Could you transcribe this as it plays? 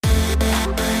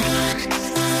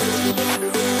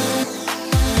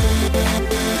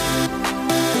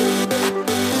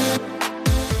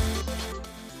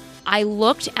I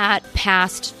looked at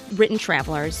past written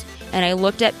travelers, and I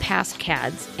looked at past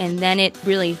CADs, and then it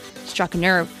really struck a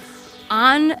nerve.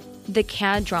 On the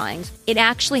CAD drawings, it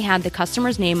actually had the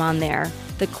customer's name on there,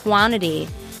 the quantity,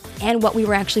 and what we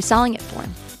were actually selling it for.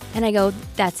 And I go,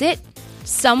 that's it.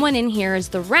 Someone in here is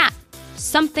the rat.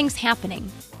 Something's happening.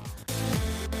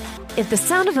 If the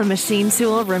sound of a machine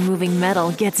tool removing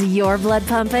metal gets your blood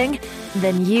pumping,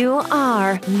 then you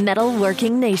are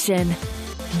Metalworking Nation.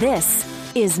 This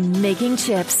is Making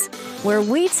Chips, where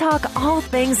we talk all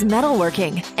things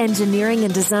metalworking, engineering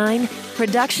and design,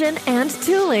 production and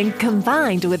tooling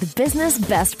combined with business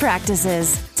best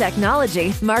practices,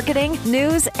 technology, marketing,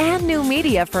 news, and new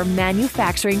media for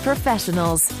manufacturing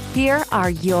professionals. Here are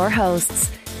your hosts,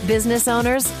 business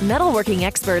owners, metalworking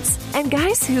experts, and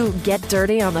guys who get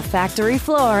dirty on the factory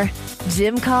floor,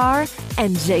 Jim Carr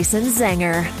and Jason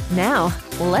Zenger. Now,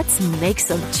 let's make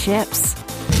some chips.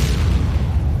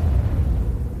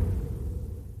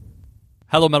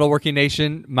 Hello, Metalworking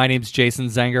Nation. My name's Jason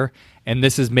Zenger, and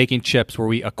this is Making Chips, where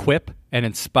we equip and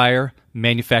inspire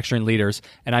manufacturing leaders.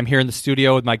 And I'm here in the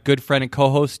studio with my good friend and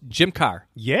co-host, Jim Carr.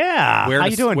 Yeah, how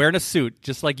you doing? Wearing a suit,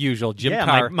 just like usual. Jim yeah,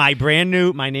 Carr. my brand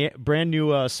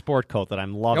new sport coat that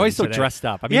I'm loving. You're always so today. dressed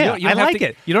up. I mean, yeah, you don't I have like to,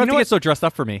 it. You don't have to get so dressed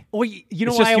up for me. Well, you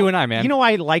know, it's just you and I, man. You know,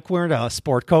 I like wearing a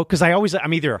sport coat because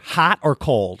I'm either hot or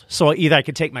cold. So either I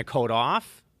could take my coat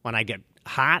off when I get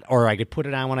hot, or I could put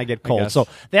it on when I get cold. So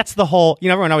that's the whole,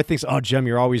 everyone always thinks, oh, Jim,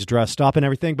 you're always dressed up and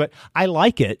everything, but I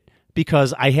like it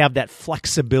because I have that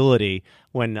flexibility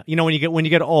when you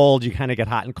get old, you kind of get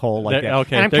hot and cold like that.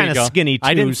 Okay, and I'm kind of skinny too.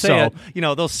 I didn't say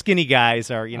so, those skinny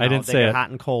guys are, I didn't they say get it.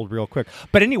 hot and cold real quick.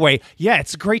 But anyway, yeah,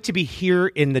 it's great to be here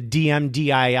in the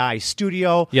DMDII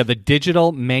studio. Yeah, the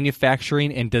Digital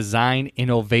Manufacturing and Design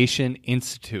Innovation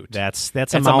Institute. That's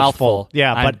a mouthful.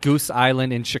 Yeah, on but Goose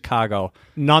Island in Chicago.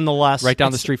 Nonetheless, Right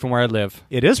down the street from where I live.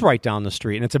 It is right down the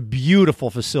street, and it's a beautiful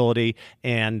facility.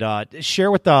 And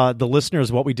share with the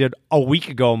listeners what we did a week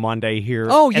ago Monday here.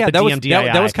 Oh yeah, at the DMDII.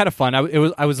 that was kind of fun.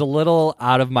 I was a little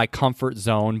out of my comfort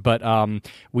zone, but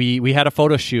we had a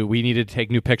photo shoot. We needed to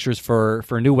take new pictures for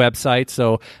a new website,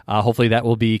 so hopefully that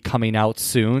will be coming out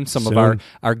soon. Some of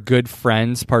our good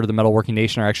friends, part of the Metalworking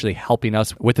Nation, are actually helping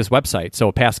us with this website.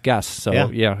 So past guests. So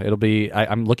yeah it'll be.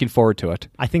 I'm looking forward to it.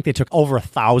 I think they took over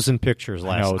 1,000 pictures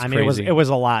last. I know, it was I mean, crazy. it was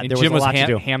a lot. And there Jim was a lot to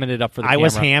do. Hamming it up for the I camera.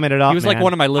 was hamming it up. He was like man.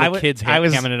 one of my little kids I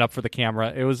was hamming it up for the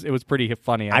camera. It was pretty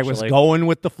funny. Actually. I was going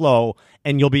with the flow,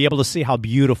 and you'll be able to see how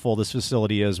beautiful this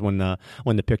facility is when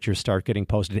the pictures start getting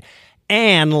posted.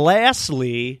 And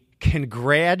lastly,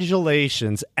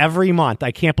 congratulations! Every month,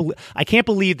 I can't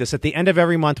believe this. At the end of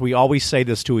every month, we always say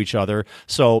this to each other.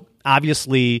 So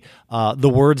obviously, the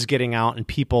word's getting out, and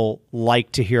people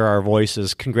like to hear our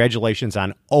voices. Congratulations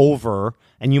on over.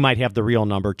 And you might have the real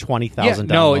number, 20,000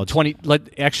 downloads. No,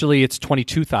 actually, it's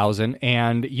 22,000.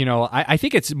 And, I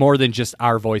think it's more than just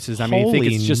our voices. I mean, I think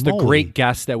it's just the great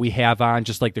guests that we have on,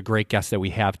 just like the great guests that we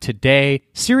have today.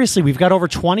 Seriously, we've got over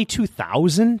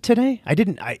 22,000 today? I did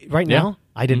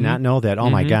not know that. Oh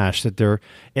my gosh, that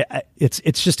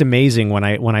it's just amazing when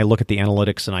I look at the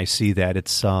analytics and I see that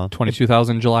it's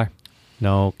 22,000 in July.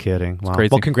 No kidding. Wow. Crazy.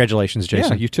 Well, congratulations,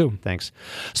 Jason. Yeah, you too. Thanks.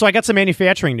 So I got some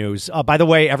manufacturing news. By the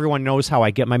way, everyone knows how I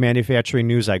get my manufacturing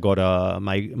news. I go to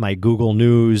my Google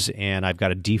News, and I've got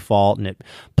a default, and it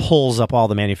pulls up all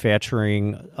the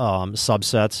manufacturing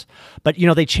subsets. But,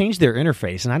 they changed their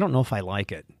interface, and I don't know if I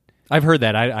like it. I've heard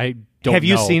that. I don't Have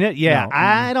you know. seen it? Yeah. No.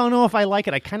 I don't know if I like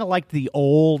it. I kind of like the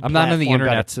old I'm not on the platform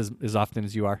internet as often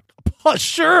as you are. better.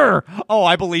 Sure. Oh,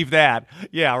 I believe that.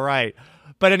 Yeah, right.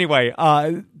 But anyway,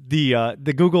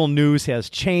 the Google News has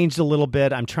changed a little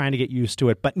bit. I'm trying to get used to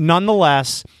it. But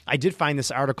nonetheless, I did find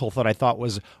this article that I thought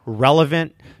was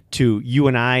relevant to you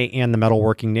and I and the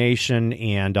Metalworking Nation.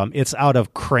 And it's out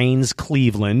of Cranes,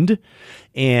 Cleveland.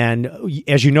 And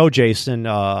as you know, Jason,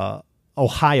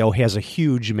 Ohio has a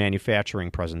huge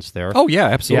manufacturing presence there. Oh, yeah,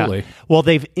 absolutely. Yeah. Well,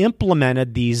 they've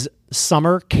implemented these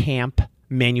summer camp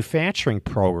manufacturing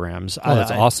programs. Oh,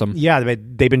 that's awesome. Yeah,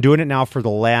 they've been doing it now for the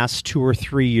last 2 or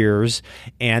 3 years,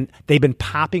 and they've been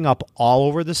popping up all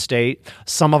over the state.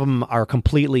 Some of them are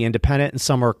completely independent, and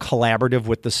some are collaborative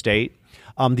with the state.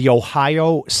 The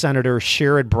Ohio Senator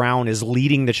Sherrod Brown is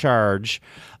leading the charge.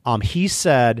 He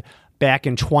said back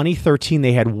in 2013,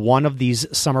 they had one of these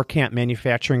summer camp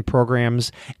manufacturing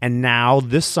programs, and now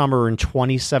this summer in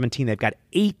 2017, they've got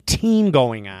 18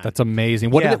 going on. That's amazing.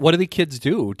 What do the kids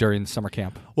do during summer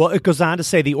camp? Well, it goes on to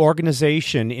say the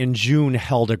organization in June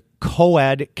held a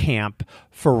co-ed camp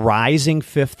for rising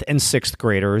 5th and 6th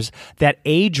graders. That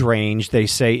age range, they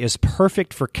say, is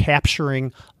perfect for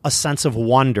capturing a sense of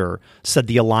wonder, said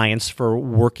the Alliance for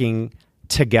Working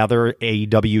together,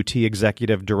 AWT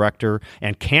Executive Director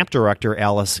and Camp Director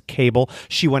Alice Cable.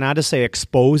 She went on to say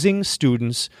exposing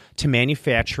students to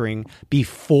manufacturing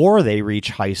before they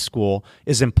reach high school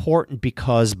is important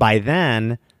because by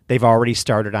then they've already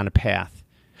started on a path.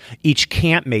 Each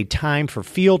camp made time for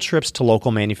field trips to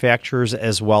local manufacturers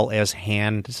as well as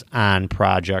hands-on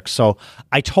projects. So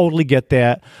I totally get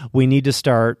that. We need to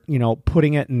start,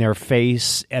 putting it in their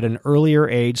face at an earlier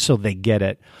age so they get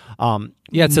it.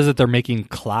 It says that they're making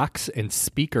clocks and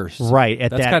speakers. Right.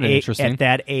 That's kind of interesting. At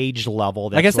that age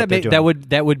level, that's I guess what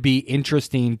that would be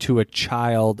interesting to a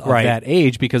child of that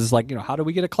age because it's like, how do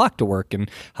we get a clock to work and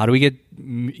how do we get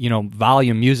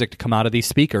volume music to come out of these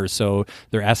speakers? So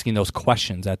they're asking those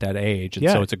questions at that age, and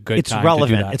so it's a good time relevant.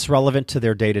 to do that. It's relevant to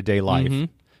their day-to-day life.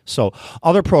 So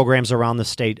other programs around the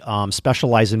state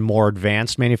specialize in more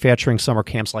advanced manufacturing summer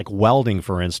camps, like welding,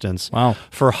 for instance. Wow.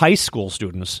 For high school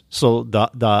students. So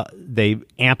they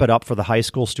amp it up for the high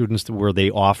school students where they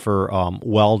offer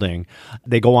welding.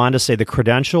 They go on to say the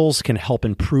credentials can help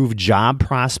improve job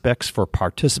prospects for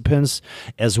participants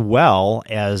as well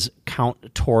as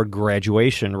count toward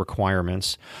graduation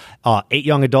requirements. 8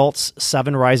 young adults,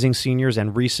 7 rising seniors,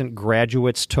 and recent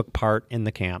graduates took part in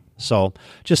the camp. So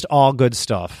just all good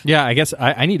stuff. Yeah, I guess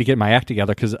I need to get my act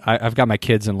together because I've got my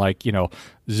kids in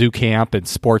zoo camp and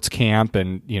sports camp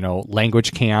and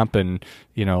language camp and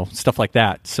stuff like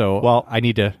that. So I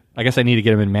guess I need to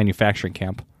get them in manufacturing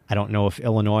camp. I don't know if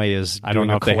Illinois is doing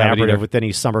know a if they have it collaborative either. with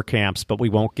any summer camps, but we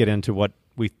won't get into what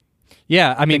we.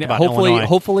 Yeah, I mean, Illinois.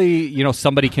 hopefully,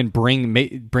 somebody can bring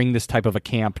this type of a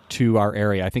camp to our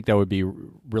area. I think that would be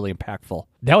really impactful.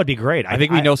 That would be great. I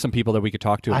think we know some people that we could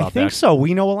talk to about that. I think so.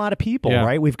 We know a lot of people,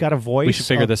 right? We've got a voice. We should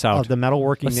figure this out. Of the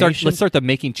metalworking nation. Let's start the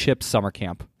Making Chips summer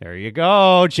camp. There you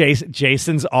go, Jason.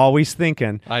 Jason's always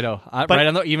thinking. I know,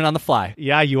 even on the fly.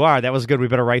 Yeah, you are. That was good. We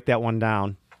better write that one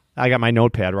down. I got my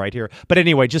notepad right here. But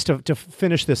anyway, just to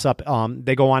finish this up,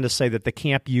 they go on to say that the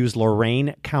camp used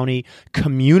Lorain County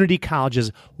Community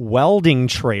College's welding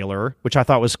trailer, which I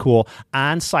thought was cool,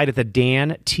 on site at the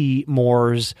Dan T.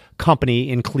 Moore's company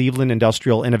in Cleveland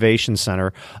Industrial Innovation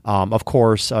Center. Of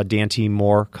course, Dan T.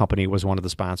 Moore Company was one of the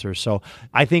sponsors. So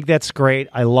I think that's great.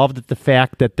 I love the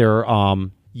fact that they're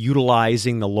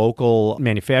utilizing the local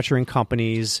manufacturing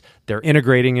companies. They're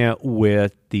integrating it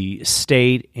with the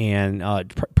state and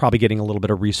probably getting a little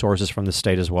bit of resources from the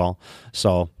state as well.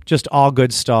 So just all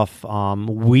good stuff.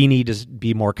 We need to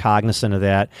be more cognizant of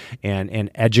that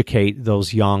and educate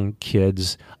those young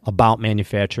kids about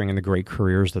manufacturing and the great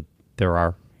careers that there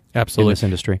are. Absolutely. In this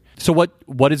industry. So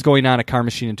what is going on at Car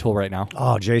Machine and Tool right now?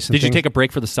 Oh, Jason. Did you take a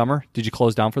break for the summer? Did you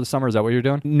close down for the summer? Is that what you're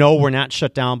doing? No, we're not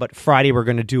shut down, but Friday we're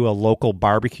going to do a local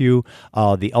barbecue.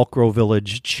 The Elk Grove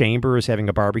Village Chamber is having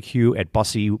a barbecue at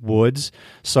Bussy Woods.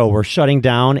 So we're shutting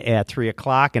down at 3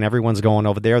 o'clock, and everyone's going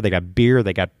over there. They got beer,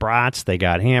 they got brats, they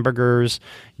got hamburgers,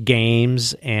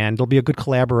 games, and it'll be a good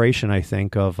collaboration, I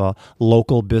think, of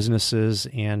local businesses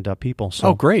and people.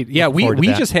 So great. Yeah, we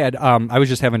just had, I was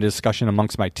just having a discussion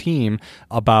amongst my team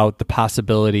about the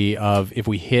possibility of if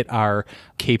we hit our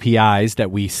KPIs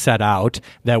that we set out,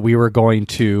 that we were going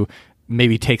to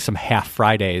maybe take some half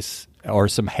Fridays or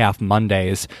some half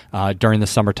Mondays during the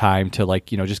summertime to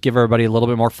just give everybody a little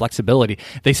bit more flexibility.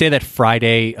 They say that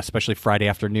Friday, especially Friday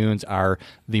afternoons, are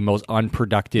the most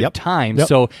unproductive times. Yep.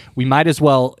 So we might as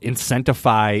well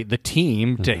incentivize the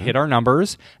team to hit our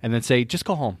numbers and then say, just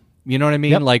go home. You know what I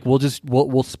mean? Yep. Like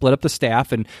we'll split up the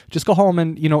staff and just go home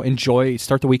and enjoy,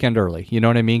 start the weekend early. You know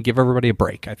what I mean? Give everybody a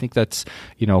break. I think that's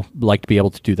like to be able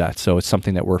to do that. So it's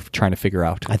something that we're trying to figure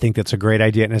out. I think that's a great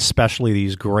idea, and especially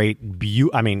these great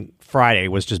Friday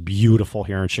was just beautiful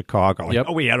here in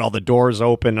Chicago. We had all the doors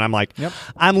open, and I'm like,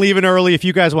 I'm leaving early. If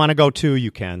you guys want to go too, you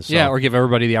can. So. Yeah, or give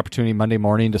everybody the opportunity Monday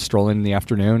morning to stroll in the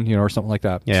afternoon, or something like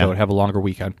that. Yeah. So have a longer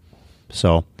weekend.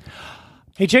 So,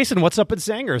 hey Jason, what's up at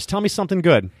Zangers? Tell me something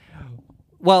good.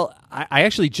 Well, I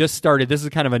actually just started. This is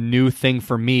kind of a new thing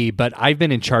for me, but I've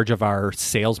been in charge of our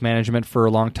sales management for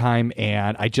a long time,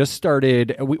 and I just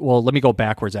started. Let me go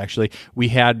backwards, actually. We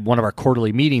had one of our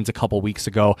quarterly meetings a couple weeks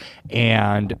ago,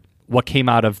 and what came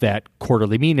out of that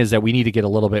quarterly meeting is that we need to get a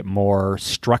little bit more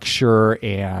structure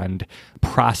and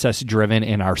process-driven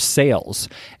in our sales.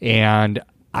 And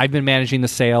I've been managing the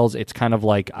sales. It's kind of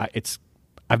like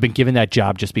I've been given that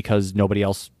job just because nobody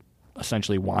else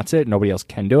essentially wants it. Nobody else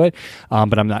can do it,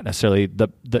 but I'm not necessarily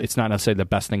it's not necessarily the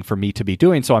best thing for me to be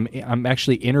doing. So I'm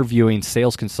actually interviewing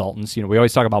sales consultants. We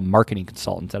always talk about marketing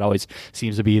consultants. That always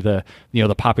seems to be the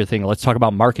popular thing. Let's talk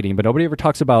about marketing, but nobody ever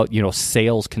talks about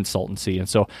sales consultancy. And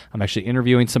so I'm actually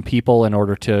interviewing some people in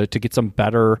order to get some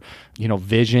better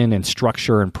vision and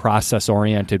structure and process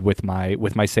oriented with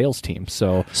my sales team.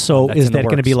 So is that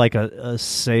going to be like a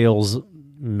sales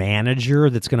manager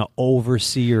that's going to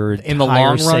oversee your in the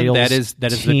long run? That is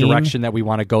team? The direction that we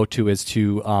want to go to, is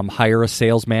to hire a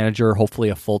sales manager, hopefully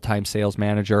a full-time sales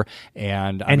manager,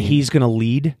 and he's going to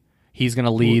lead. He's going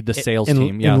to lead the sales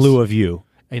team. Yes. In lieu of you.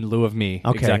 In lieu of me,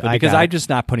 okay, exactly, because I'm just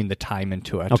not putting the time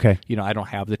into it. Okay, I don't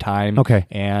have the time. Okay,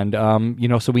 and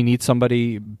so we need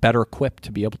somebody better equipped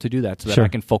to be able to do that, so that I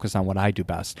can focus on what I do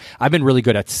best. I've been really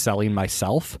good at selling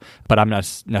myself, but I'm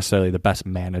not necessarily the best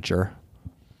manager.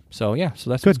 So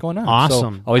that's what's going on.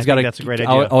 Awesome. So that's a great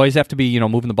idea. Always have to be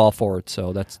moving the ball forward.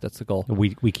 So that's the goal.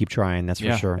 We keep trying. That's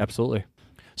for sure. Absolutely.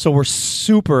 So we're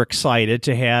super excited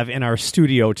to have in our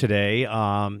studio today.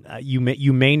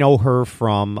 You may know her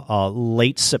from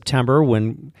late September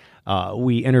when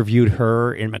we interviewed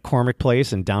her in McCormick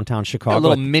Place in downtown Chicago. A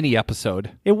little mini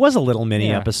episode. It was a little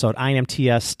mini episode.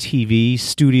 IMTS TV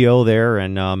studio there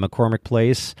in McCormick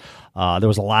Place. There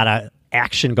was a lot of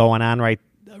action going on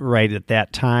right at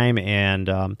that time,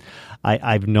 and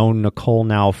I've known Nicole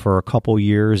now for a couple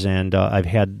years, and I've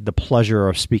had the pleasure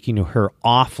of speaking to her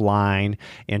offline,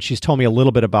 and she's told me a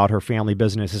little bit about her family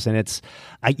businesses. And it's,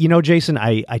 Jason,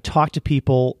 I talk to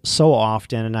people so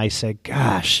often, and I say,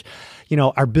 gosh,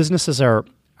 our businesses are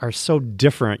so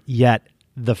different, yet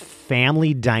the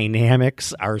family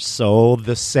dynamics are so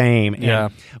the same. Yeah.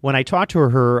 And when I talked to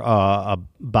her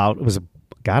about,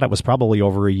 it was probably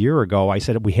over a year ago, I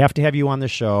said, we have to have you on the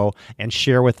show and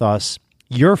share with us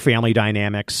your family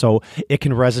dynamics so it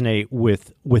can resonate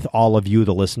with all of you,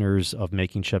 the listeners of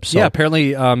Making Chips. So, apparently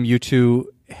you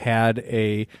two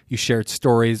you shared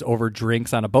stories over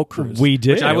drinks on a boat cruise. We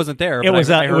did. Which I wasn't there. It was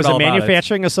a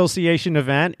manufacturing it. association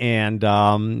event, and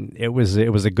it was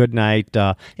a good night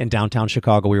in downtown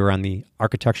Chicago. We were on the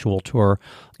architectural tour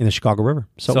in the Chicago River,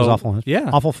 so it was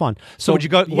awful fun. So would you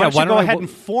go? Why don't you go ahead and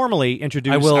formally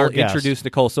introduce? I will our guest. introduce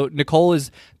Nicole. So Nicole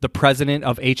is the president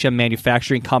of HM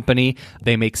Manufacturing Company.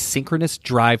 They make synchronous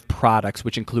drive products,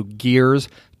 which include gears,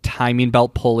 timing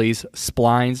belt pulleys,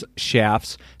 splines,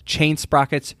 shafts, chain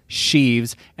sprockets,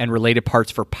 sheaves, and related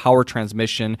parts for power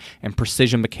transmission and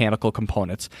precision mechanical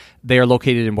components. They are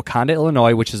located in Wakanda,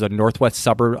 Illinois, which is a northwest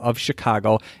suburb of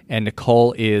Chicago, and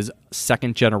Nicole is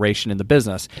second generation in the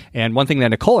business. And one thing that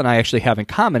Nicole and I actually have in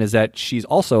common is that she's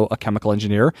also a chemical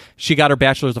engineer. She got her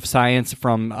bachelor's of science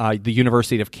from the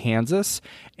University of Kansas,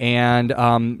 and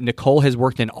Nicole has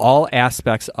worked in all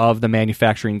aspects of the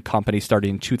manufacturing company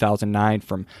starting in 2009,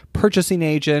 from purchasing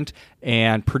agent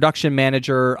and production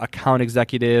manager, account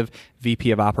executive, VP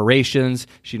of operations.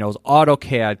 She knows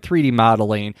AutoCAD, 3D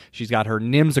modeling. She's got her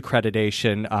NIMS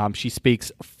accreditation. She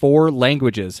speaks 4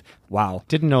 languages. Wow.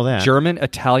 Didn't know that. German,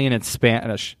 Italian, and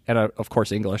Spanish, and of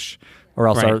course English, or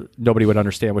else nobody would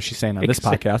understand what she's saying on this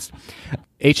podcast.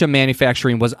 HM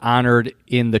Manufacturing was honored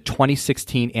in the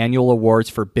 2016 Annual Awards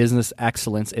for Business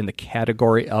Excellence in the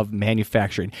category of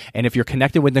manufacturing. And if you're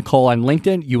connected with Nicole on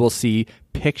LinkedIn, you will see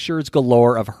pictures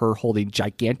galore of her holding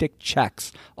gigantic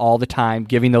checks all the time,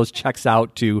 giving those checks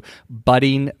out to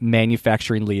budding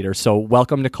manufacturing leaders. So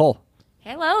welcome, Nicole.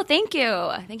 Hello, thank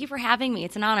you. Thank you for having me.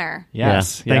 It's an honor.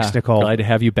 Yes. Thanks, Nicole. Glad to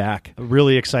have you back.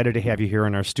 Really excited to have you here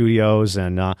in our studios,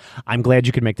 and I'm glad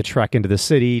you could make the trek into the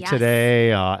city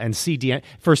today and see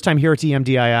first time here at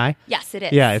DMDII? Yes, it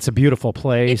is. Yeah, it's a beautiful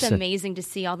place. It's amazing to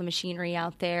see all the machinery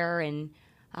out there, and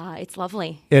it's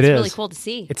lovely. It's really cool to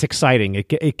see. It's exciting.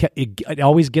 It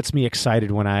always gets me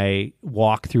excited when I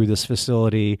walk through this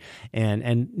facility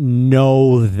and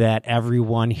know that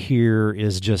everyone here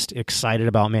is just excited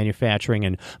about manufacturing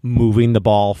and moving the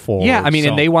ball forward. Yeah, I mean,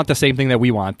 and they want the same thing that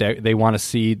we want. They want to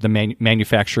see the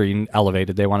manufacturing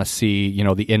elevated. They want to see,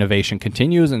 the innovation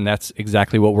continues, and that's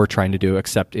exactly what we're trying to do,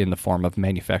 except in the form of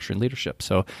manufacturing leadership.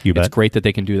 So it's great that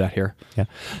they can do that here. Yeah.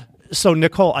 So,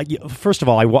 Nicole, first of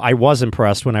all, I was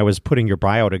impressed when I was putting your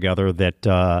bio together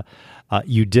that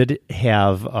you did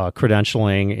have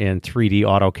credentialing in 3D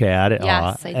AutoCAD.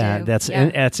 Yes, I do.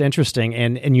 That's interesting.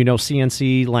 And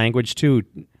CNC language, too.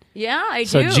 Yeah, I do.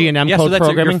 So, G&M code so that's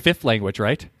programming? your 5th language,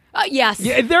 right? Yes.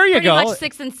 Yeah, there you Pretty go. much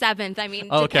 6th and 7th. I mean,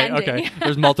 depending. Okay.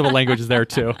 There's multiple languages there,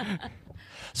 too.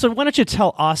 So why don't you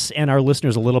tell us and our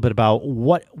listeners a little bit about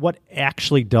what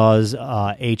actually does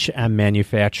HM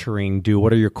Manufacturing do?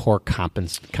 What are your core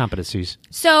competencies?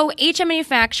 So HM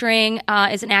Manufacturing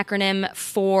is an acronym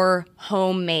for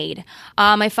homemade.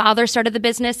 My father started the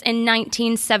business in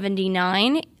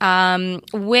 1979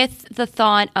 with the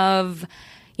thought of,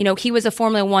 he was a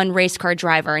Formula One race car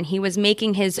driver, and he was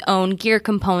making his own gear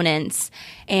components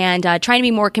and trying to be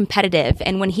more competitive.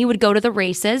 And when he would go to the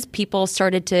races, people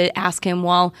started to ask him,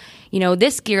 well,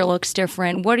 this gear looks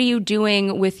different. What are you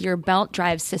doing with your belt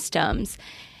drive systems?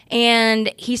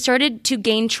 And he started to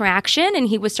gain traction, and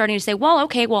he was starting to say,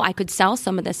 I could sell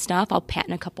some of this stuff. I'll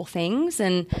patent a couple things.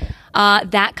 And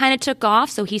that kind of took off.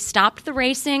 So he stopped the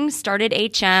racing, started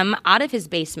HM out of his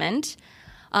basement.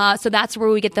 So that's where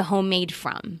we get the homemade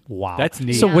from. Wow. That's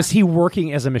neat. So was he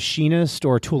working as a machinist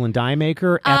or a tool and die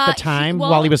maker at the time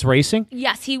while he was racing?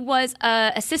 Yes, he was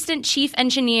assistant chief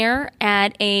engineer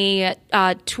at a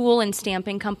tool and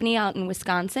stamping company out in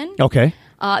Wisconsin. Okay.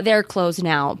 They're closed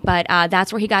now, but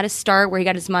that's where he got his start, where he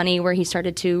got his money, where he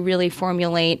started to really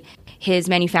formulate his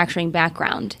manufacturing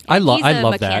background. I love that.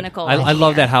 I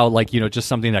love that how just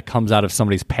something that comes out of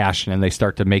somebody's passion and they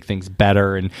start to make things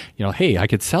better and hey, I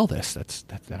could sell this. That's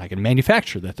I can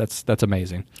manufacture that. That's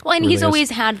amazing. Well, and really he's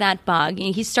always had that bug.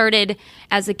 He started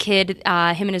as a kid.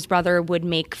 Him and his brother would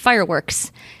make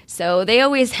fireworks, so they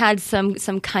always had some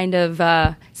kind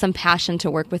of some passion to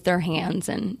work with their hands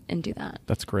and do that.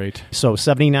 That's great. So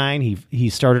 79, he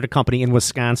started a company in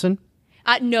Wisconsin.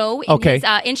 No,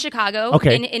 in Chicago,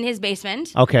 in his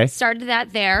basement. Okay. Started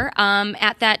that there.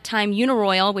 At that time,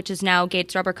 Uniroyal, which is now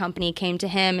Gates Rubber Company, came to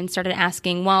him and started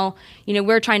asking, well,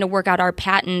 we're trying to work out our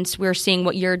patents. We're seeing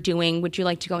what you're doing. Would you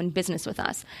like to go in business with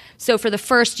us? So for the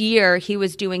first year, he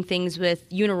was doing things with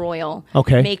Uniroyal,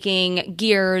 making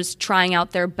gears, trying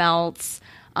out their belts.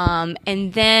 And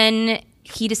then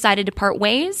he decided to part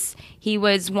ways. He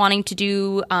was wanting to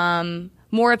do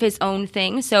more of his own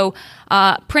thing. So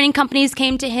printing companies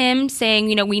came to him saying,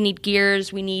 we need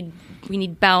gears, we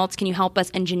need belts. Can you help us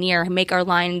engineer, make our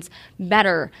lines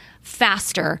better,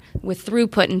 faster, with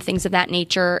throughput and things of that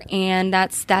nature? And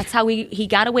that's how he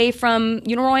got away from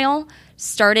Uniroyal,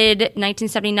 started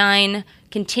 1979,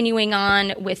 continuing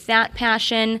on with that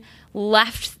passion,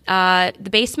 left the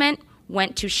basement,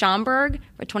 went to Schaumburg,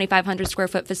 a 2,500 square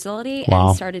foot facility,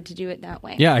 and started to do it that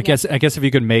way. Yeah, I guess if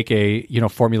you could make a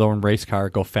Formula One race car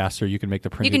go faster, you can make the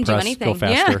printing press go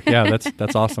faster. Yeah,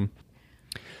 that's awesome.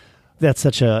 That's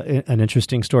such an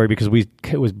interesting story because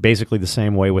it was basically the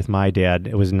same way with my dad.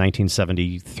 It was in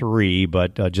 1973,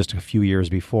 but just a few years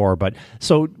before. But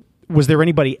so was there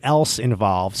anybody else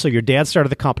involved? So your dad started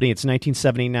the company. It's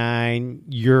 1979.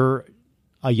 You're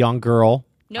a young girl.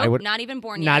 Nope, not even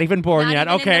born yet. Not even born yet.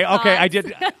 Okay, I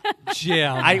did.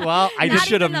 Jim. I just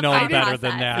should have known better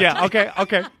than that. Yeah,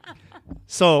 okay.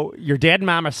 So your dad and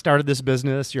mama started this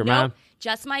business. Your mom?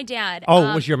 Just my dad.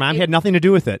 Oh, was your mom had nothing to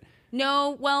do with it?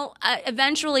 No, well,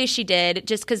 eventually she did,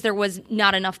 just because there was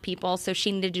not enough people, so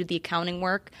she needed to do the accounting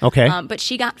work. Okay. But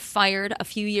she got fired a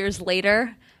few years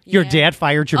later. Your dad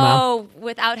fired your mom? Oh,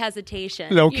 without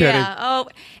hesitation. No kidding. Yeah. Oh,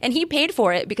 and he paid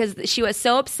for it because she was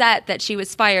so upset that she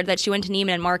was fired that she went to Neiman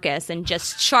and Marcus and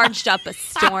just charged up a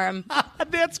storm.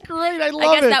 That's great. I love it.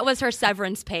 I guess that was her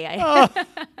severance pay.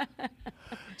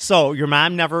 So your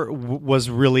mom never was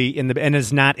really and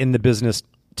is not in the business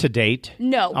to date?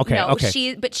 No.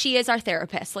 Okay. But she is our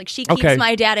therapist. Like, she keeps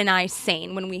my dad and I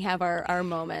sane when we have our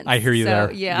moments. I hear you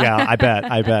there. Yeah. Yeah,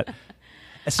 I bet.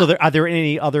 So are there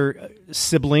any other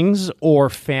siblings or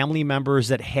family members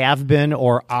that have been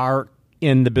or are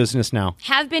in the business now?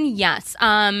 Have been, yes.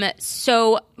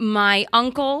 So my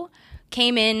uncle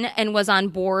came in and was on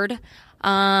board.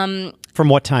 From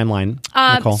what timeline,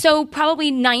 Nicole? So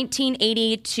probably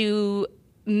 1980 to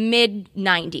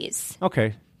mid-90s.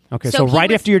 Okay, so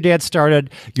right after your dad started,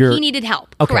 he needed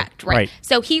help. Okay, Correct, right.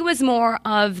 So he was more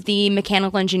of the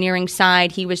mechanical engineering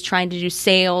side. He was trying to do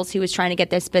sales. He was trying to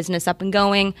get this business up and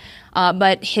going.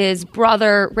 But his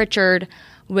brother, Richard,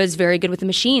 was very good with the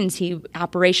machines.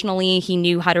 Operationally, he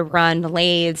knew how to run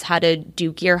lathes, how to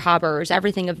do gear hobbers,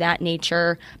 everything of that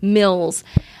nature, mills.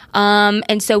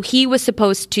 And so he was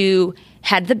supposed to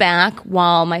head the back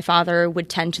while my father would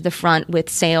tend to the front with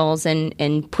sales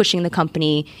and pushing the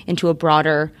company into a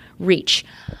broader reach.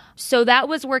 So that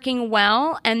was working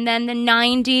well. And then the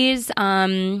 90s,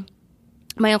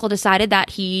 my uncle decided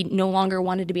that he no longer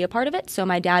wanted to be a part of it. So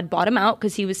my dad bought him out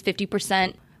because he was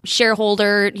 50%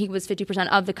 shareholder. He was 50%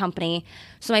 of the company.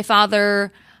 So my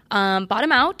father bought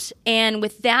him out. And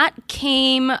with that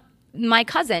came my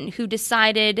cousin, who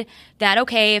decided that,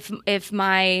 okay, if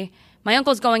my my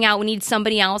uncle's going out. We need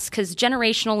somebody else because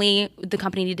generationally, the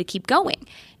company needed to keep going.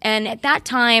 And at that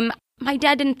time, my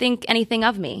dad didn't think anything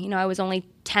of me. I was only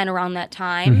 10 around that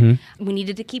time. We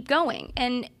needed to keep going.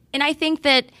 And I think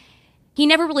that he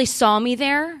never really saw me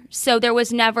there. So there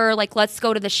was never like, let's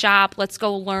go to the shop, let's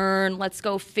go learn, let's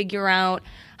go figure out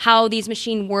how these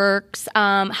machine works,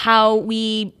 how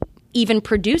we even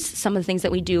produce some of the things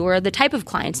that we do or the type of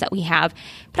clients that we have.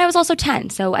 But I was also 10,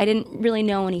 so I didn't really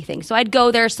know anything. So I'd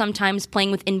go there sometimes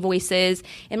playing with invoices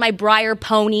and my Breyer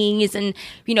ponies and,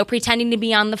 pretending to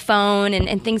be on the phone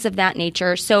and things of that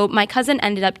nature. So my cousin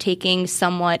ended up taking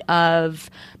somewhat of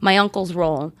my uncle's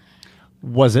role.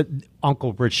 Was it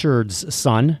Uncle Richard's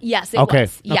son? Yes, it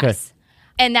was. Yes. Okay.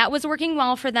 And that was working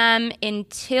well for them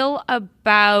until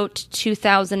about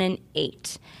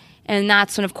 2008. And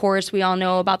that's when, of course, we all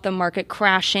know about the market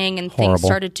crashing and things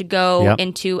started to go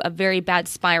into a very bad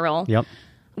spiral. Yep.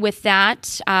 With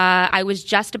that, I was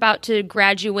just about to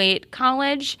graduate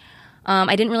college.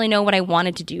 I didn't really know what I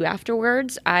wanted to do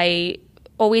afterwards. I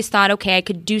always thought, okay, I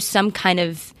could do some kind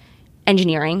of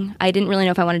engineering. I didn't really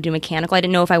know if I wanted to do mechanical. I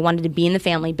didn't know if I wanted to be in the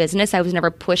family business. I was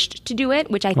never pushed to do it,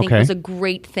 which I think was a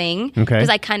great thing because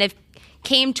I kind of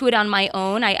came to it on my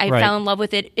own. I fell in love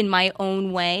with it in my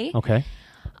own way. Okay.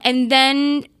 And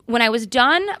then when I was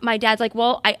done, my dad's like,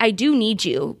 well, I do need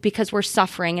you because we're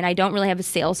suffering and I don't really have a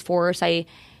sales force. I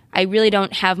really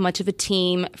don't have much of a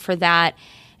team for that.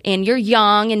 And you're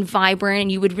young and vibrant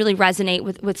and you would really resonate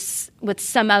with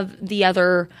some of the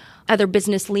other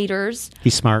business leaders.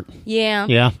 He's smart. Yeah.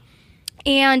 Yeah.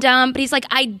 And but he's like,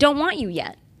 I don't want you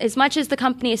yet. As much as the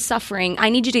company is suffering, I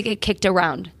need you to get kicked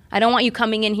around. I don't want you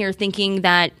coming in here thinking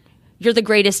that you're the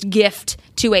greatest gift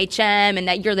to HM and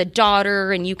that you're the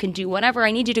daughter and you can do whatever.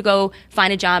 I need you to go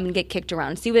find a job and get kicked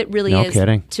around. See what it really is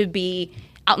to be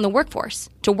out in the workforce,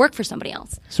 to work for somebody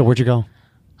else. So where'd you go?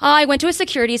 I went to a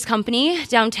securities company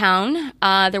downtown.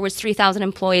 There was 3,000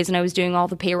 employees and I was doing all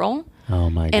the payroll. Oh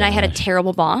my god! And I had a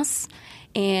terrible boss.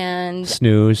 And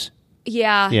snooze.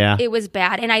 Yeah. It was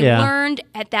bad. And I learned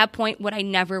at that point what I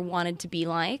never wanted to be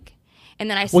like. And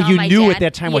then I saw you my knew dad. At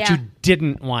that time what you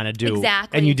didn't want to do.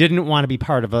 Exactly. And you didn't want to be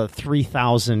part of a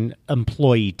 3,000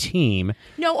 employee team.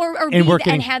 No, or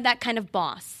and have that kind of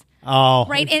boss. Oh.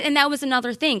 Right? And that was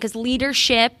another thing because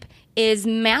leadership is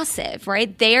massive,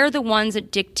 right? They're the ones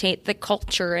that dictate the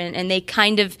culture and they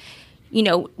kind of,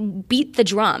 beat the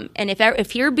drum. And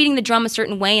if you're beating the drum a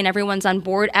certain way and everyone's on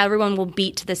board, everyone will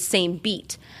beat to the same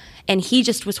beat. And he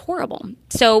just was horrible.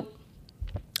 So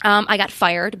I got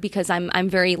fired because I'm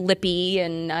very lippy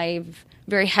and I'm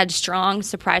very headstrong.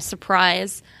 Surprise,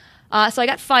 surprise. So I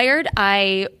got fired.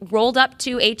 I rolled up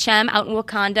to HM out in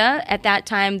Wakanda. At that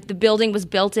time, the building was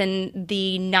built in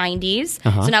the 90s.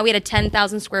 So now we had a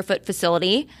 10,000 square foot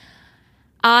facility.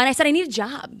 And I said, I need a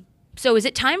job. So is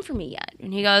it time for me yet?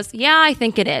 And he goes, yeah, I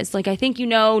think it is. Like, I think you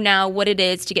know now what it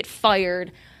is to get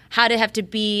fired, how to have to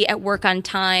be at work on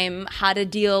time, how to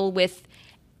deal with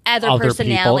other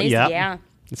personalities. People, yeah.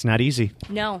 It's not easy.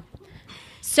 No.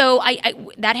 So I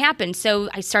that happened. So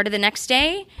I started the next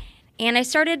day, and I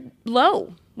started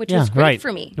low, which was great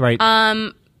for me. Right.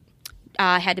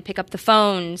 Had to pick up the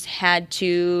phones, had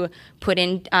to put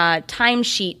in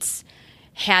timesheets,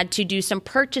 had to do some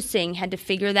purchasing, had to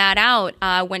figure that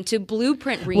out. Went to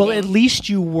blueprint reading. Well, at least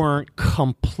you weren't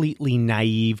completely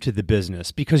naive to the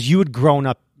business because you had grown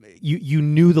up. You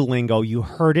knew the lingo. You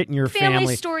heard it in your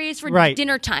family. Stories for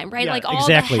dinner time, right? Yeah, like all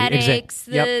the headaches,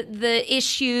 the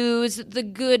issues, the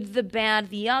good, the bad,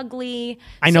 the ugly.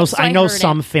 I know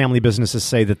some family businesses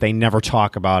say that they never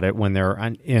talk about it when they're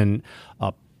in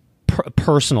a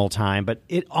personal time, but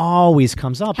it always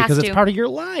comes up because it's part of your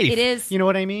life. It is. You know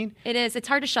what I mean? It is. It's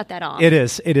hard to shut that off. It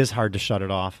is. It is hard to shut it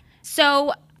off.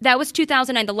 So that was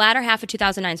 2009, the latter half of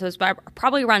 2009. So it was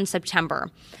probably around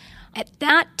September. At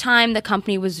that time, the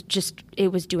company was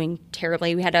doing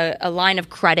terribly. We had a line of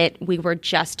credit. We were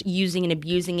just using and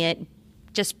abusing it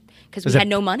just because we had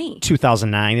no money.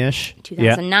 2009-ish?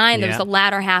 2009. There was the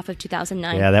latter half of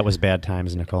 2009. Yeah, that was bad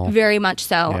times, Nicole. Very much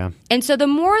so. Yeah. And so the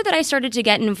more that I started to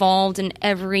get involved in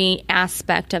every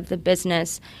aspect of the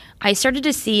business, I started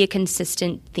to see a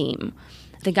consistent theme.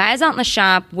 The guys out in the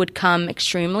shop would come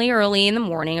extremely early in the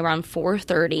morning, around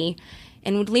 4:30,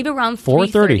 and would leave around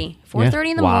 3:30. 4:30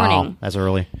 in the morning. That's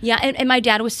early. Yeah, and my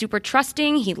dad was super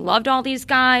trusting. He loved all these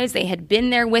guys. They had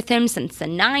been there with him since the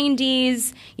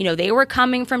 90s. They were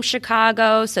coming from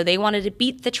Chicago, so they wanted to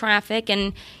beat the traffic,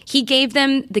 and he gave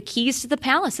them the keys to the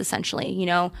palace, essentially.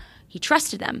 He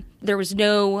trusted them. There was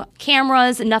no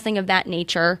cameras, nothing of that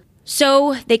nature.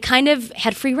 So they kind of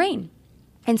had free reign.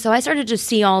 And so I started to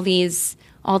see all these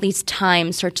all these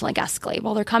times start to like escalate.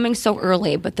 Well, they're coming so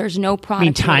early, but there's no product. I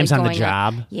mean, times really on the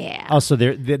job. Yeah. Also,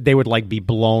 they would like be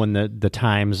blowing the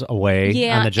times away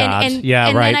on the jobs. And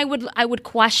right. then I would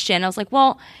question. I was like,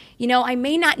 well, I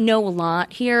may not know a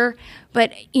lot here,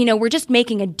 but we're just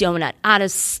making a donut out of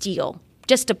steel,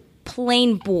 just a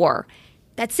plain bore.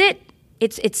 That's it.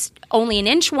 It's only an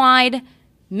inch wide,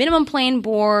 minimum plain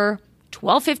bore,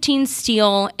 12-15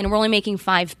 steel, and we're only making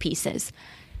 5 pieces.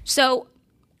 So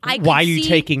why are you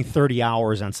taking 30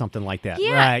 hours on something like that?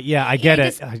 Yeah, right. Yeah, I get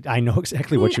it. I know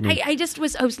exactly what you mean. I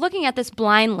was looking at this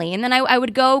blindly, and then I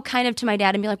would go kind of to my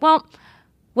dad and be like, well,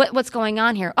 what's going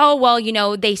on here? Oh,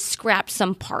 well, they scrapped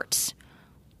some parts.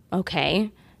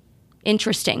 Okay.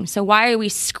 Interesting. So why are we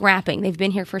scrapping? They've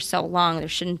been here for so long. There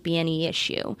shouldn't be any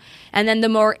issue. And then the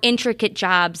more intricate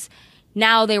jobs,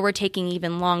 now they were taking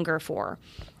even longer for.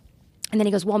 And then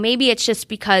he goes, well, maybe it's just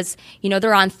because,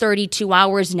 they're on 32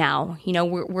 hours now.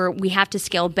 We have to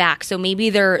scale back. So maybe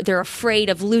they're afraid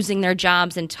of losing their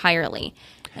jobs entirely.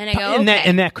 And I go, okay.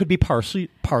 And that could be partially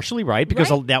right, because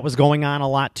that was going on a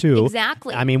lot too.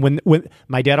 Exactly. I mean, when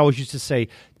my dad always used to say,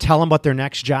 tell them what their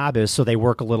next job is so they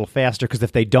work a little faster, because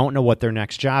if they don't know what their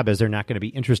next job is, they're not going to be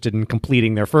interested in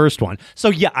completing their first one. So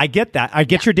yeah, I get that. I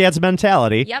get your dad's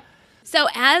mentality. Yep. So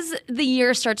as the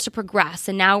year starts to progress,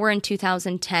 and now we're in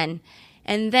 2010,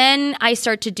 and then I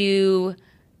start to do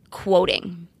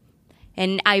quoting.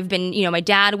 And I've been, my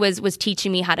dad was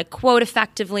teaching me how to quote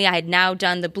effectively. I had now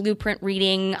done the blueprint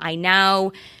reading. I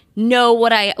now know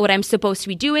what I'm supposed to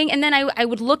be doing. And then I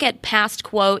would look at past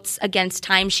quotes against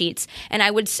timesheets, and I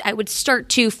would start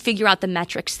to figure out the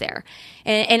metrics there.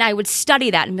 And I would study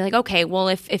that and be like, okay, well,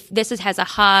 if this has a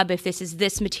hub, if this is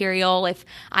this material, if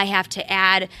I have to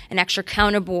add an extra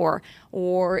counterbore,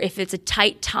 or if it's a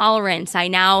tight tolerance, I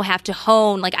now have to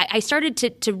hone. Like I started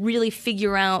to really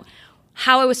figure out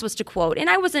how I was supposed to quote. And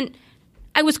I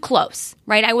was close,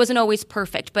 right? I wasn't always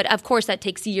perfect, but of course that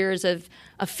takes years of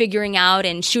figuring out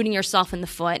and shooting yourself in the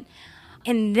foot.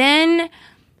 And then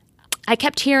I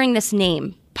kept hearing this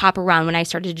name pop around when I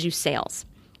started to do sales.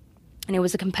 And it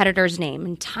was a competitor's name.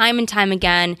 And time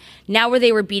again, now where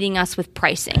they were beating us with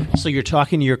pricing. So you're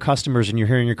talking to your customers and you're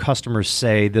hearing your customers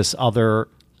say this other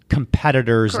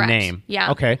competitor's Correct. name.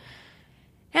 Yeah. Okay.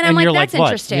 And I'm you're like, that's what?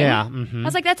 interesting. Yeah. Mm-hmm. I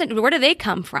was like, where do they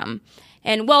come from?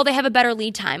 And, well, they have a better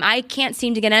lead time. I can't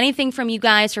seem to get anything from you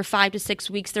guys for 5 to 6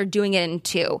 weeks. They're doing it in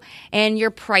 2. And you're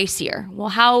pricier. Well,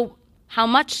 how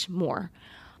much more?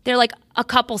 They're like, a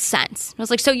couple cents. I was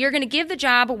like, so you're going to give the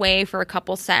job away for a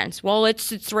couple cents. Well,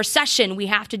 it's recession. We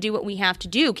have to do what we have to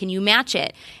do. Can you match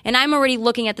it? And I'm already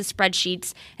looking at the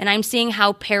spreadsheets, and I'm seeing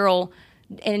how peril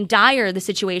and dire the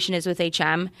situation is with HM.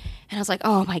 And I was like,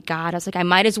 oh my God. I was like, I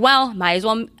might as well.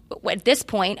 At this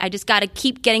point, I just got to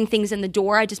keep getting things in the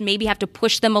door. I just maybe have to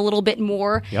push them a little bit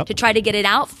more to try to get it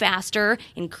out faster,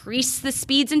 increase the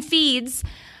speeds and feeds.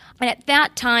 And at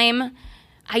that time,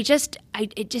 it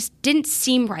just didn't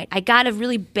seem right. I got a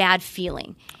really bad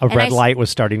feeling. A red light was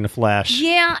starting to flash.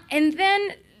 Yeah. And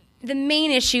then the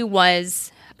main issue was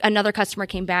another customer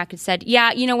came back and said,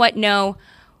 yeah, you know what? No,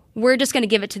 we're just going to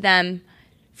give it to them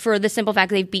for the simple fact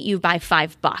that they beat you by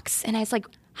 $5. And I was like,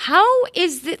 how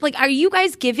is it? Like, are you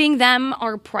guys giving them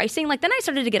our pricing? Like, then I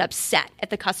started to get upset at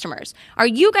the customers. Are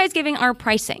you guys giving our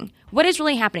pricing? What is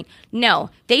really happening? No,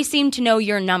 they seem to know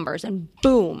your numbers. And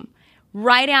boom,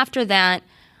 right after that,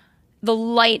 the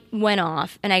light went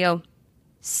off. And I go,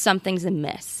 something's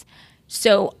amiss.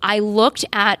 So I looked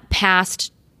at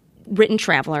past written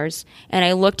travelers, and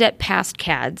I looked at past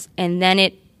CADs, and then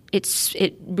it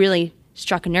really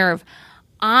struck a nerve.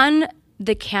 On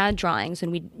the CAD drawings,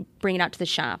 when we bring it out to the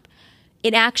shop,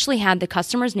 it actually had the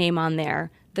customer's name on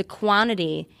there, the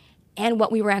quantity, and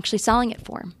what we were actually selling it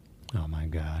for. Oh, my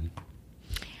God.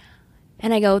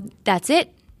 And I go, that's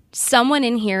it. Someone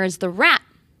in here is the rat.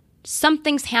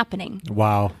 Something's happening.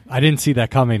 Wow. I didn't see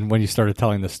that coming when you started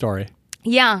telling this story.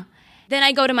 Yeah. Then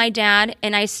I go to my dad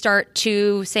and I start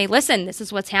to say, listen, this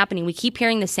is what's happening. We keep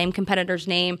hearing the same competitor's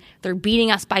name. They're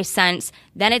beating us by cents.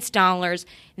 Then it's dollars.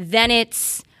 Then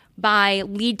it's by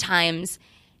lead times.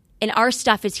 And our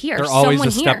stuff is here. They're always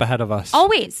a step ahead of us.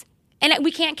 Always. And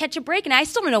we can't catch a break. And I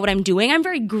still don't know what I'm doing. I'm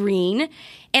very green.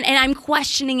 And I'm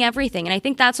questioning everything. And I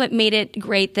think that's what made it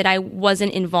great that I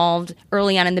wasn't involved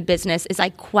early on in the business, is I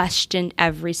questioned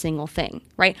every single thing,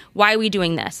 right? Why are we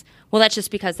doing this? Well, that's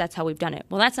just because that's how we've done it.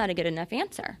 Well, that's not a good enough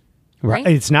answer. Right?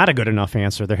 It's not a good enough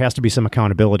answer. There has to be some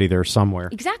accountability there somewhere.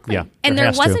 Exactly. Yeah, and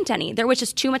there wasn't any. There was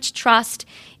just too much trust.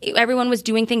 Everyone was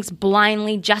doing things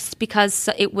blindly just because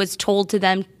it was told to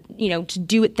them, to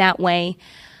do it that way.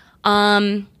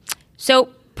 So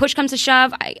push comes to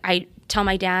shove. I tell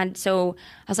my dad. So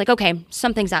I was like, okay,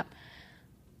 something's up.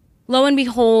 Lo and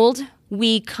behold,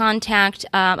 we contact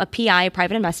a PI, a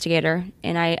private investigator,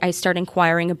 and I start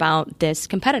inquiring about this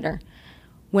competitor.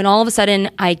 When all of a sudden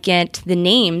I get the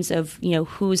names of,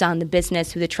 who's on the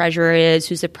business, who the treasurer is,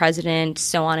 who's the president,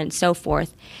 so on and so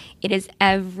forth, it is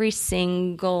every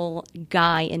single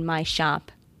guy in my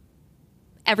shop.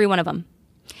 Every one of them.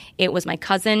 It was my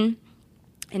cousin,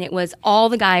 and it was all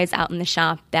the guys out in the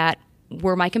shop that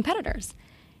were my competitors.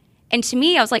 And to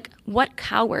me, I was like, what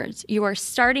cowards. You are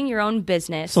starting your own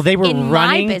business. So they were in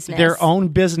running my business, their own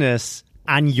business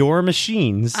on your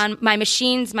machines. on my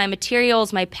machines, my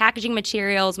materials, my packaging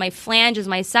materials, my flanges,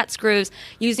 my set screws,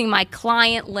 using my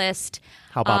client list.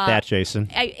 How about that, Jason?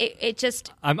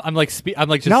 I'm like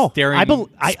just No, staring. I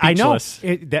know.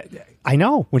 Speechless. I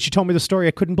know. When she told me the story,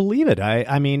 I couldn't believe it.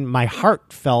 I mean, my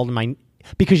heart fell to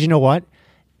because you know what?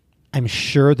 I'm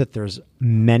sure that there's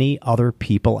many other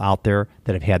people out there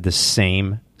that have had the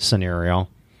same scenario.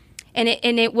 And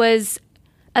it was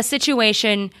a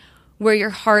situation where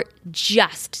your heart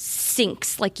just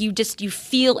sinks. Like you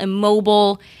feel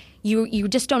immobile. You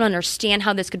just don't understand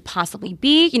how this could possibly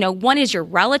be. One is your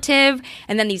relative,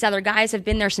 and then these other guys have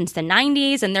been there since the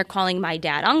 90s, and they're calling my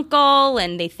dad uncle,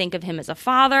 and they think of him as a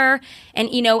father. And,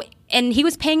 and he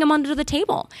was paying him under the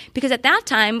table because at that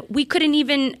time, we couldn't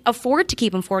even afford to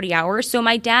keep him 40 hours. So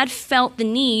my dad felt the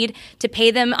need to pay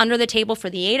them under the table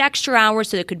for the 8 extra hours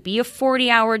so it could be a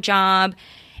 40-hour job.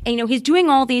 And, he's doing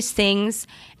all these things,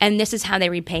 and this is how they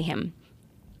repay him.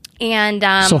 And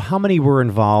so how many were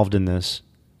involved in this?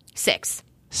 6.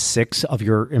 6 of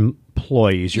your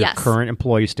employees, your Yes. current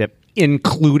employees,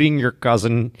 including your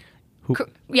cousin.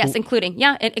 Including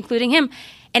him.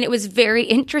 And it was very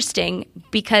interesting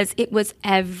because it was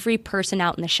every person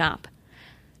out in the shop.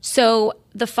 So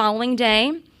the following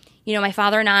day, my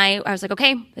father and I was like,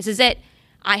 okay, this is it.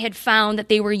 I had found that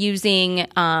they were using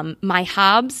my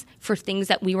hobs for things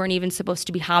that we weren't even supposed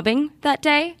to be hobbing that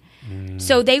day.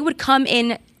 So they would come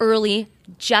in early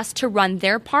just to run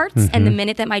their parts. Mm-hmm. And the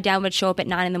minute that my dad would show up at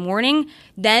 9 a.m,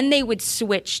 then they would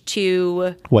switch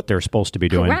to what they're supposed to be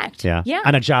doing. Correct. Yeah. Yeah.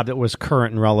 On a job that was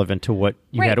current and relevant to what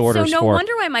you had orders for. So no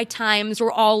wonder why my times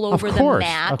were all over the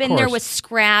map. And there was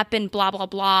scrap and blah, blah,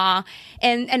 blah.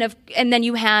 And then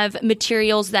you have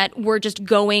materials that were just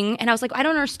going. And I was like, I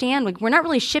don't understand. Like, we're not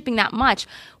really shipping that much.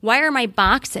 Why are my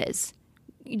boxes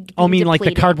like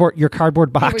your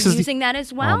cardboard boxes? They were using that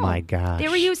as well. Oh my gosh. They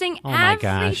were using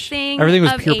everything. Everything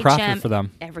was of pure HM, profit for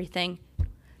them. Everything.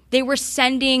 They were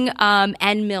sending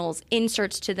end mills,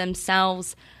 inserts to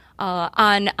themselves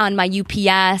on my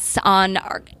UPS, on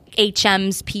our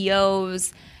HM's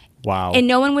POs. Wow. And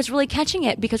no one was really catching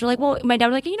it because we're like, well, my dad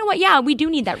was like, you know what? Yeah, we do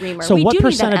need that reamer. So we what do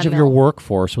percentage need that of your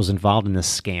workforce was involved in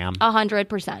this scam?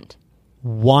 100%.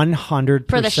 100%?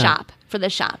 For the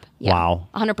shop. Yeah. Wow.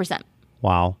 100%.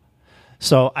 Wow.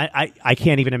 So I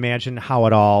can't even imagine how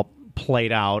it all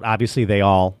played out. Obviously, they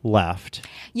all left.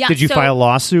 Yeah. Did you file a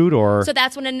lawsuit or? So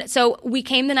that's when. So we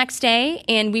came the next day,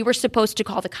 and we were supposed to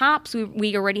call the cops.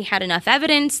 We already had enough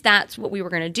evidence. That's what we were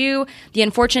going to do. The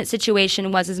unfortunate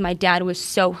situation was, my dad was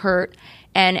so hurt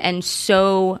and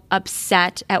so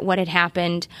upset at what had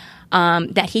happened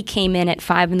that he came in at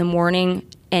 5 a.m.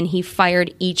 and he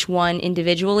fired each one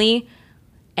individually.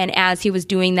 And as he was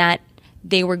doing that,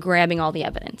 they were grabbing all the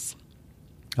evidence.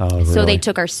 Oh, really? So they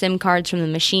took our SIM cards from the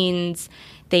machines.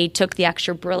 They took the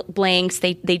extra blanks.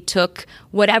 They took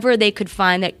whatever they could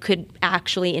find that could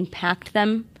actually impact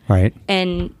them. Right.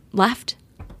 And left.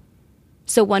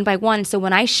 So one by one. So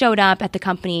when I showed up at the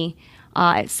company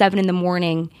at 7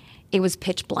 a.m, it was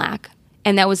pitch black.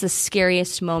 And that was the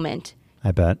scariest moment.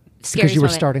 I bet. Because you were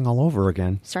starting all over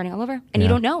again. Starting all over. And you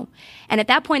don't know. And at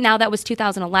that point now, that was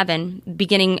 2011,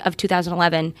 beginning of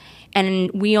 2011.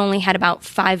 And we only had about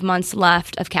 5 months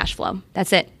left of cash flow.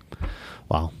 That's it.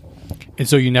 Wow. And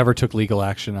so you never took legal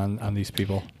action on these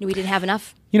people? We didn't have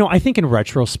enough. I think in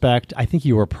retrospect, I think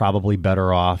you were probably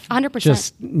better off 100%.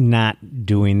 just not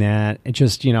doing that. And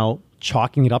just,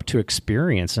 chalking it up to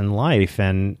experience in life.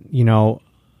 And,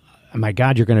 my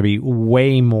God, you're going to be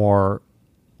way more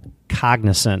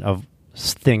cognizant of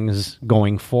things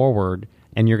going forward,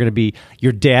 and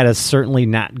your dad is certainly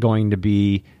not going to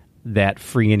be that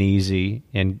free and easy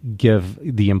and give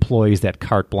the employees that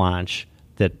carte blanche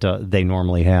that they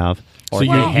normally have. So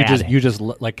you just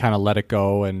like kind of let it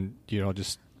go and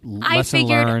just lesson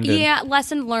learned.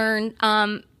 Lesson learned.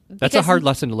 That's a hard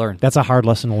lesson to learn. That's a hard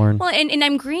lesson to learn. Well, and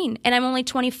I'm green, and I'm only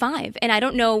 25, and I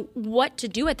don't know what to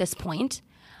do at this point.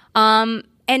 And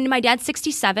my dad's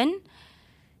 67.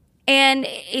 And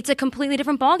it's a completely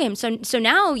different ballgame. So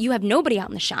now you have nobody out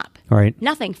in the shop. Right.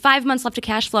 Nothing. 5 months left of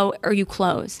cash flow or you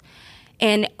close.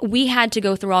 And we had to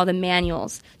go through all the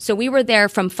manuals. So we were there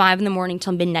from 5 a.m.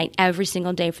 till midnight every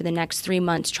single day for the next 3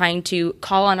 months, trying to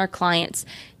call on our clients,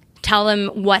 tell them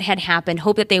what had happened,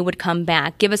 hope that they would come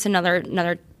back, give us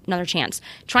another chance,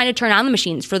 trying to turn on the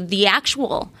machines for the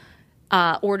actual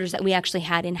orders that we actually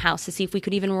had in-house to see if we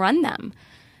could even run them.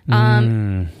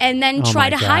 And then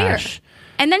try to hire.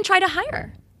 And then try to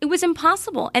hire. It was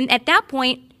impossible. And at that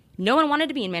point, no one wanted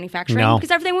to be in manufacturing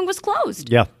because everything was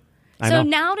closed. Yeah. So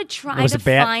now to try to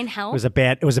find help.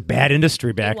 It was a bad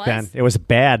industry back then. It was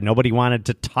bad. Nobody wanted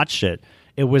to touch it.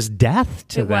 It was death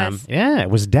to them. Yeah, it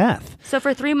was death. So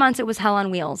for 3 months, it was hell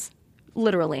on wheels,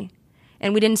 literally.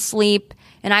 And we didn't sleep.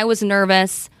 And I was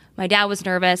nervous. My dad was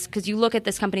nervous because you look at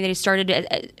this company that he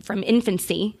started from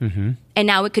infancy, and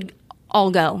now it could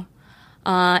all go.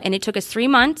 And it took us 3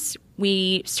 months.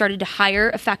 We started to hire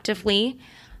effectively.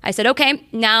 I said, okay,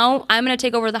 now I'm going to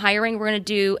take over the hiring. We're going to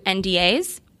do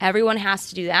NDAs. Everyone has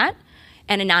to do that.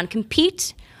 And a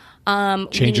non-compete.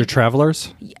 Change your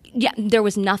travelers? Yeah, there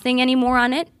was nothing anymore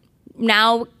on it.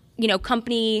 Now,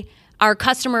 our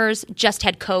customers just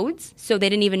had codes, so they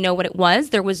didn't even know what it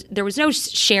was. There was no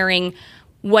sharing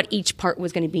what each part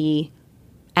was going to be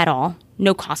at all.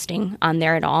 No costing on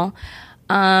there at all.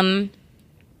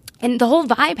 And the whole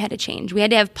vibe had to change. We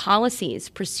had to have policies,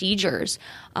 procedures,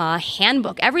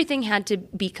 handbook. Everything had to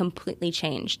be completely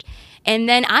changed. And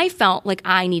then I felt like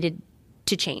I needed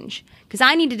to change because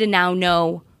I needed to now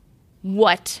know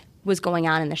what was going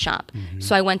on in the shop.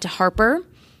 So I went to Harper,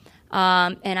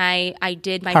 and I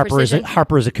did my precision.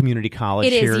 Harper is a community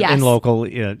college here in local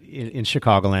in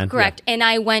Chicagoland. Correct. Yeah. And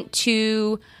I went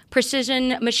to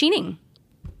precision machining.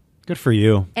 Good for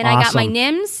you. And awesome. I got my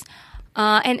NIMS.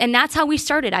 And that's how we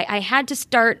started. I had to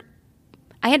start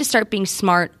being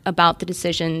smart about the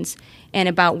decisions and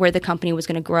about where the company was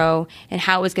going to grow and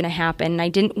how it was going to happen. And I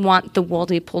didn't want the wool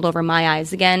to be pulled over my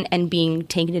eyes again and being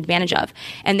taken advantage of.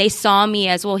 And they saw me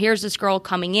as, well, here's this girl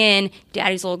coming in,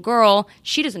 daddy's little girl.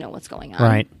 She doesn't know what's going on.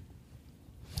 Right.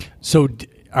 So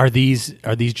are these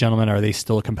gentlemen, are they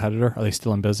still a competitor? Are they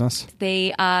still in business?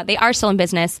 They are still in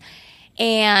business.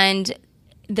 And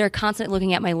they're constantly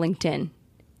looking at my LinkedIn.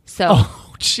 So,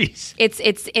 jeez,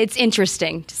 it's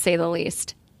interesting to say the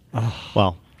least.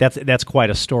 Well, that's quite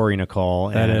a story, Nicole.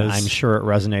 That and is. I'm sure it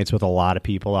resonates with a lot of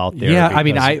people out there. Yeah, I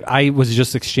mean, I was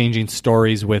just exchanging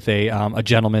stories with a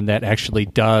gentleman that actually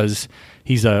does.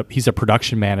 He's a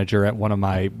production manager at one of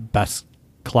my best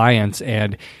clients,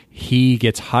 and he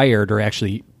gets hired, or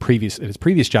actually in his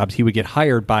previous jobs, he would get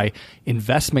hired by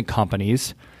investment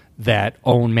companies that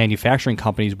own manufacturing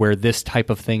companies where this type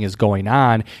of thing is going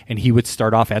on, and he would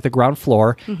start off at the ground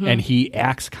floor, and he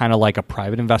acts kind of like a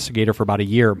private investigator for about a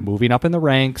year, moving up in the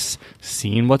ranks,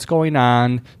 seeing what's going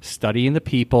on, studying the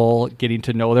people, getting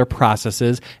to know their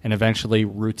processes, and eventually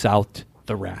roots out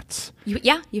the rats.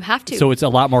 You have to. So it's a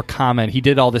lot more common. He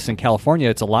did all this in California.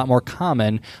 It's a lot more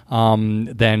common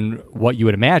than what you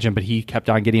would imagine, but he kept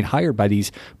on getting hired by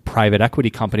these private equity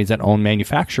companies that own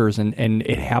manufacturers, and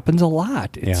it happens a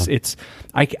lot.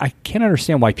 I can't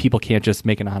understand why people can't just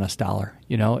make an honest dollar.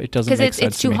 It doesn't make sense because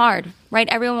it's too hard, right?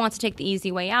 Everyone wants to take the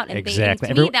easy way out. And exactly.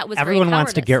 To me, that was everyone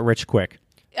wants to get rich quick.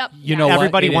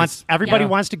 Everybody wants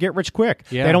to get rich quick.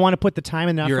 Yeah. They don't want to put the time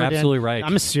and effort in. You're absolutely right.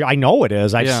 I know it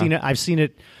is. I've seen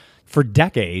it for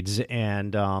decades,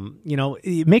 and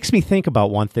it makes me think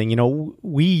about one thing.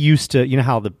 We used to,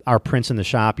 how our prints in the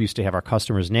shop used to have our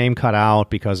customer's name cut out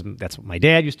because that's what my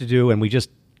dad used to do, and we just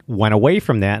went away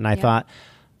from that. And I thought,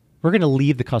 we're going to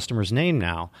leave the customer's name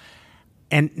now.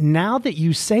 And now that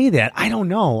you say that, I don't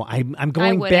know. I'm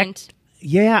going back.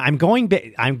 Yeah, I'm going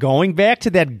back to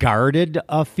that guarded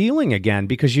feeling again,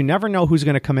 because you never know who's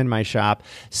going to come in my shop,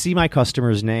 see my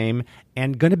customer's name,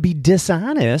 and going to be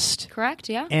dishonest. Correct.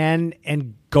 Yeah.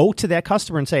 And go to that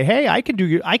customer and say, "Hey, I can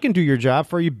do your job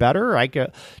for you better,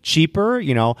 cheaper."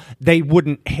 They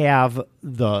wouldn't have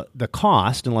the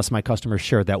cost unless my customers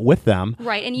shared that with them.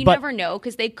 Right, and you never know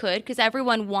because they could, because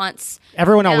everyone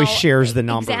always shares the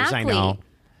numbers. Exactly. I know.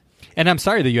 And I'm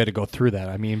sorry that you had to go through that.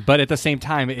 I mean, but at the same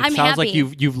time, it sounds like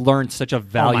you've learned such a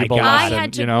valuable lesson. I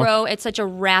had to grow at such a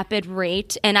rapid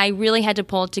rate, and I really had to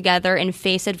pull it together and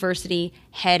face adversity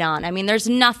head on. I mean, there's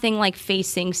nothing like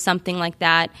facing something like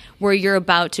that where you're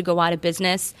about to go out of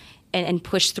business and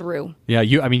push through. Yeah,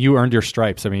 you earned your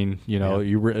stripes. I mean,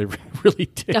 you really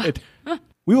did.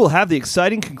 We will have the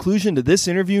exciting conclusion to this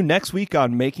interview next week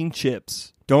on Making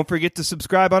Chips. Don't forget to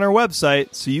subscribe on our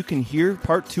website so you can hear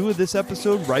part 2 of this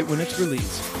episode right when it's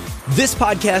released. This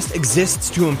podcast exists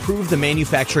to improve the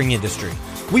manufacturing industry.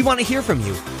 We want to hear from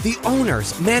you, the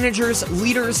owners, managers,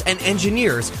 leaders, and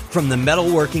engineers from the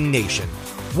metalworking nation.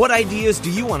 What ideas do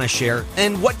you want to share,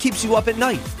 and what keeps you up at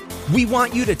night? We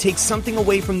want you to take something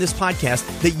away from this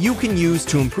podcast that you can use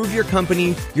to improve your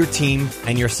company, your team,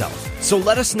 and yourself. So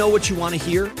let us know what you want to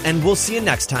hear, and we'll see you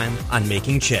next time on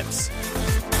Making Chips.